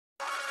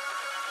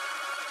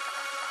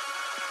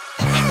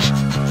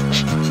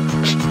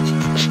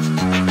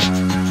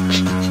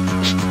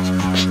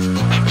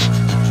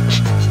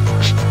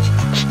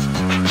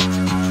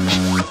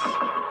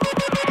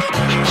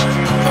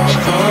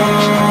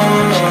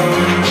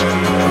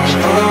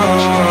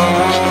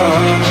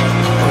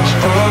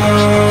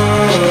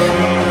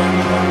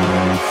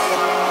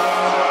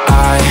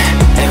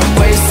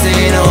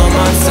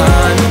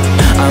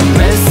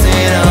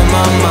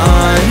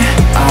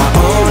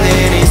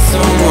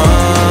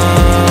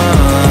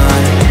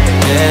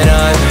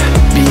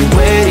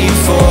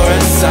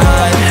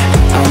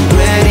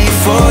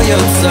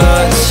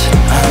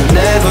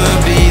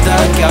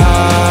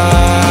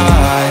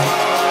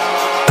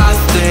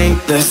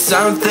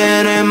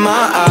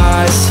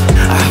eyes.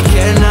 I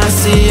cannot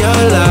see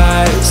your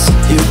lies.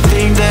 You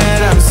think that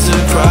I'm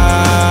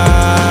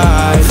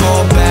surprised.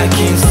 Fall back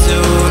into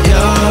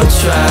your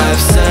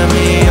traps. Send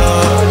me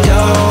all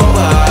your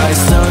eyes.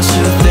 Don't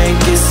you think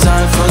it's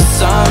time for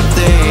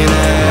something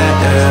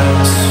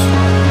else?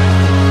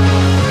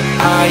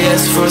 I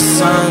asked for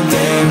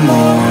something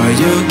more.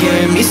 You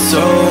gave me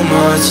so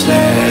much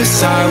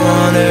less. I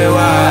wonder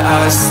why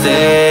I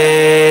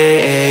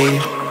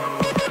stay.